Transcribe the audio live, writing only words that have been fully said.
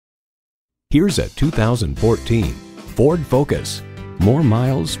Here's a 2014 Ford Focus. More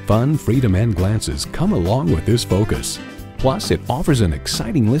miles, fun, freedom, and glances come along with this Focus. Plus, it offers an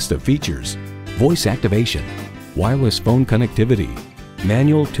exciting list of features: voice activation, wireless phone connectivity,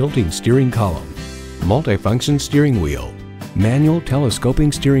 manual tilting steering column, multifunction steering wheel, manual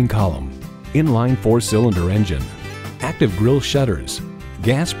telescoping steering column, inline 4-cylinder engine, active grille shutters,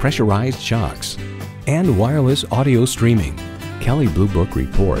 gas pressurized shocks, and wireless audio streaming. Kelley Blue Book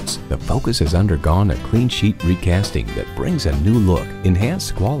reports the Focus has undergone a clean sheet recasting that brings a new look,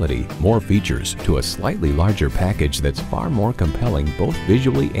 enhanced quality, more features to a slightly larger package that's far more compelling both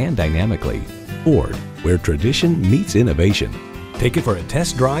visually and dynamically. Ford, where tradition meets innovation. Take it for a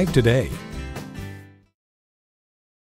test drive today.